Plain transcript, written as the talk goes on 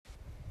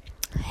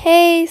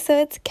Hey, so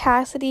it's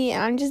Cassidy,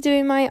 and I'm just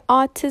doing my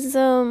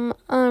autism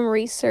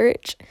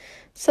research.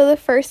 So the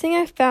first thing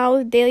I found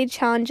with daily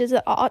challenges an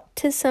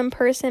autism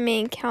person may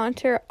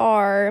encounter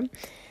are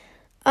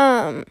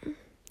they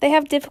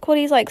have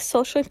difficulties like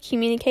social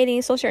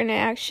communicating, social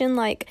interaction,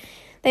 like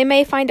they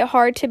may find it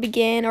hard to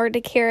begin or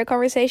to carry a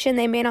conversation.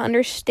 They may not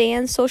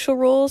understand social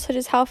rules, such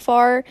as how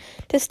far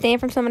to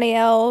stand from somebody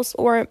else,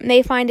 or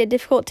may find it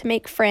difficult to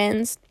make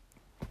friends.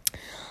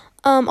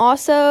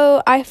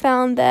 Also, I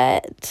found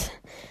that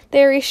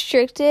they're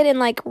restricted in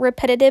like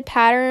repetitive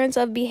patterns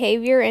of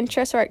behavior,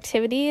 interests, or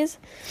activities.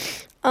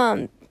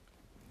 Like,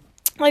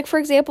 for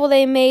example,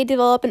 they may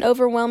develop an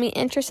overwhelming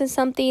interest in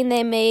something.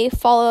 They may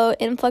follow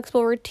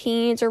inflexible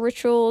routines or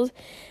rituals.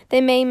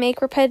 They may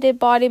make repetitive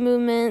body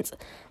movements,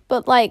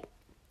 but like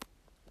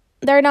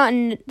they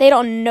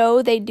don't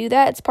know they do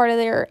that. It's part of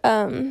their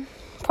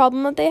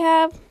problem that they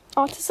have,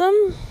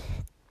 autism.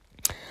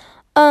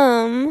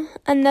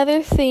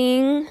 Another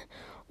thing,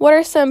 what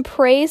are some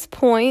praise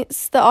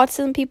points that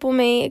autism people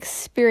may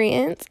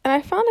experience? And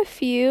I found a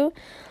few.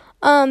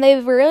 They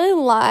rarely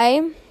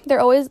lie.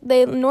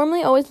 They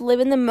normally always live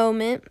in the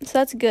moment, so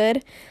that's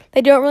good.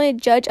 They don't really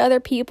judge other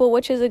people,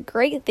 which is a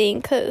great thing,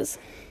 because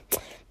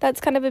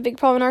that's kind of a big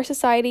problem in our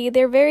society.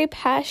 They're very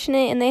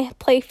passionate, and they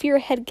play fear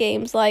head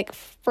games. Like,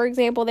 for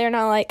example, they're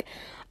not like,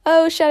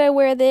 oh, should I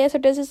wear this, or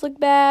does this look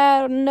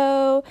bad?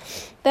 No,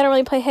 they don't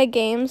really play head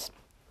games.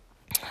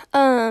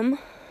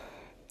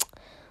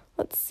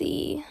 Let's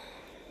see.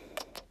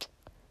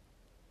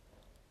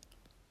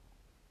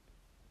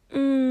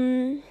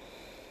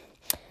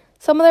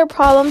 Some of their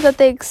problems that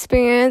they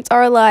experience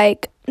are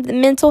like the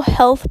mental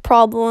health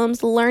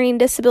problems, learning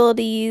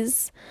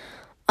disabilities.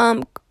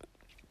 Let's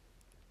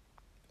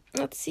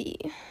see.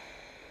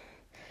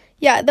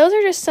 Yeah, those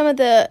are just some of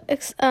the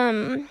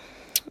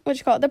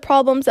the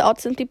problems that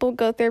autism people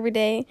go through every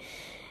day.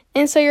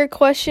 And so your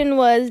question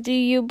was, do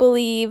you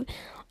believe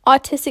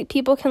autistic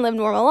people can live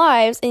normal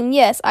lives? And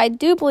yes, I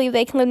do believe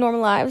they can live normal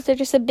lives. They're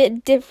just a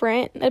bit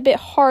different, a bit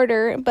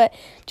harder, but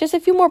just a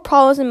few more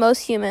problems than most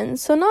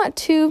humans. So not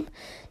too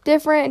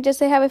different,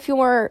 just they have a few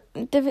more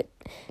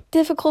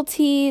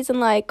difficulties and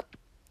like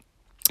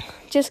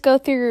just go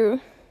through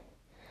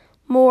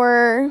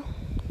more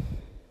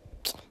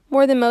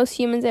than most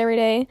humans every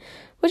day,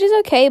 which is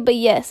okay. But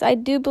yes, I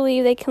do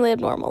believe they can live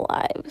normal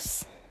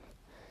lives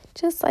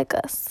just like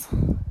us.